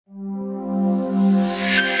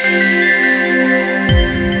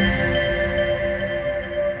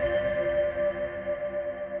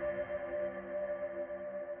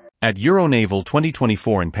At Euronaval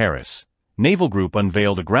 2024 in Paris, Naval Group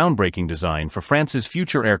unveiled a groundbreaking design for France's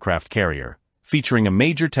future aircraft carrier, featuring a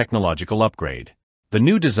major technological upgrade. The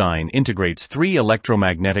new design integrates 3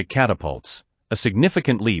 electromagnetic catapults, a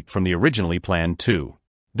significant leap from the originally planned 2.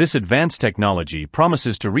 This advanced technology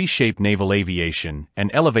promises to reshape naval aviation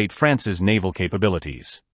and elevate France's naval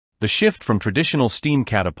capabilities. The shift from traditional steam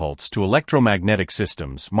catapults to electromagnetic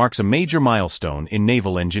systems marks a major milestone in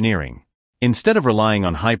naval engineering. Instead of relying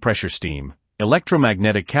on high-pressure steam,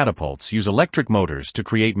 electromagnetic catapults use electric motors to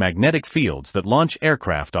create magnetic fields that launch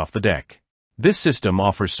aircraft off the deck. This system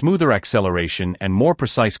offers smoother acceleration and more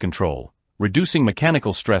precise control, reducing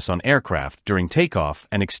mechanical stress on aircraft during takeoff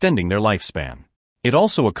and extending their lifespan. It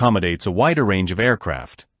also accommodates a wider range of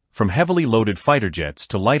aircraft, from heavily loaded fighter jets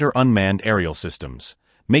to lighter unmanned aerial systems,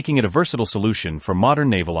 making it a versatile solution for modern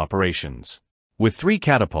naval operations. With 3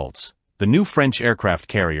 catapults, the new French aircraft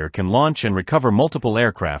carrier can launch and recover multiple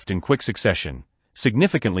aircraft in quick succession,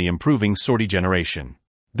 significantly improving sortie generation.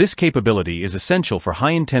 This capability is essential for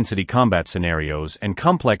high-intensity combat scenarios and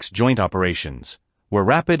complex joint operations, where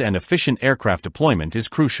rapid and efficient aircraft deployment is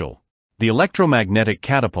crucial. The electromagnetic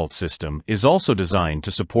catapult system is also designed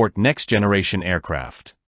to support next-generation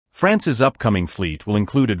aircraft. France's upcoming fleet will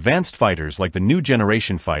include advanced fighters like the new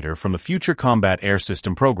generation fighter from the Future Combat Air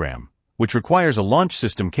System program, which requires a launch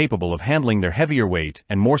system capable of handling their heavier weight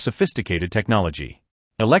and more sophisticated technology.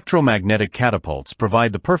 Electromagnetic catapults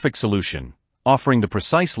provide the perfect solution, offering the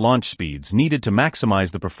precise launch speeds needed to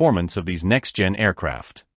maximize the performance of these next-gen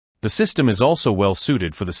aircraft. The system is also well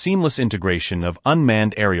suited for the seamless integration of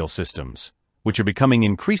unmanned aerial systems, which are becoming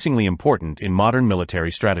increasingly important in modern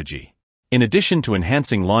military strategy. In addition to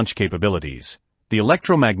enhancing launch capabilities, the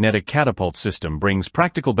electromagnetic catapult system brings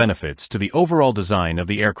practical benefits to the overall design of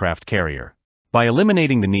the aircraft carrier. By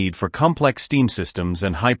eliminating the need for complex steam systems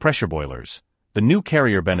and high-pressure boilers, the new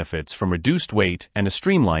carrier benefits from reduced weight and a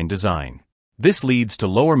streamlined design. This leads to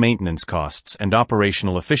lower maintenance costs and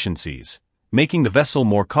operational efficiencies, making the vessel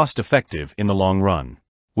more cost-effective in the long run.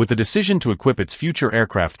 With the decision to equip its future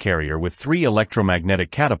aircraft carrier with 3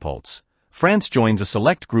 electromagnetic catapults, France joins a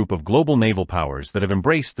select group of global naval powers that have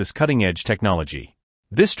embraced this cutting-edge technology.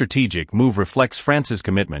 This strategic move reflects France's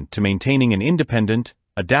commitment to maintaining an independent,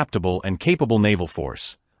 adaptable, and capable naval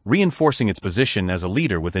force, reinforcing its position as a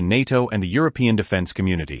leader within NATO and the European defense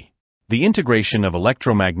community. The integration of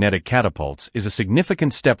electromagnetic catapults is a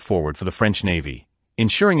significant step forward for the French Navy,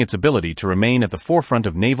 ensuring its ability to remain at the forefront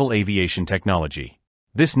of naval aviation technology.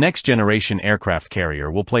 This next-generation aircraft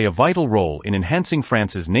carrier will play a vital role in enhancing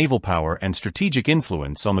France's naval power and strategic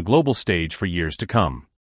influence on the global stage for years to come.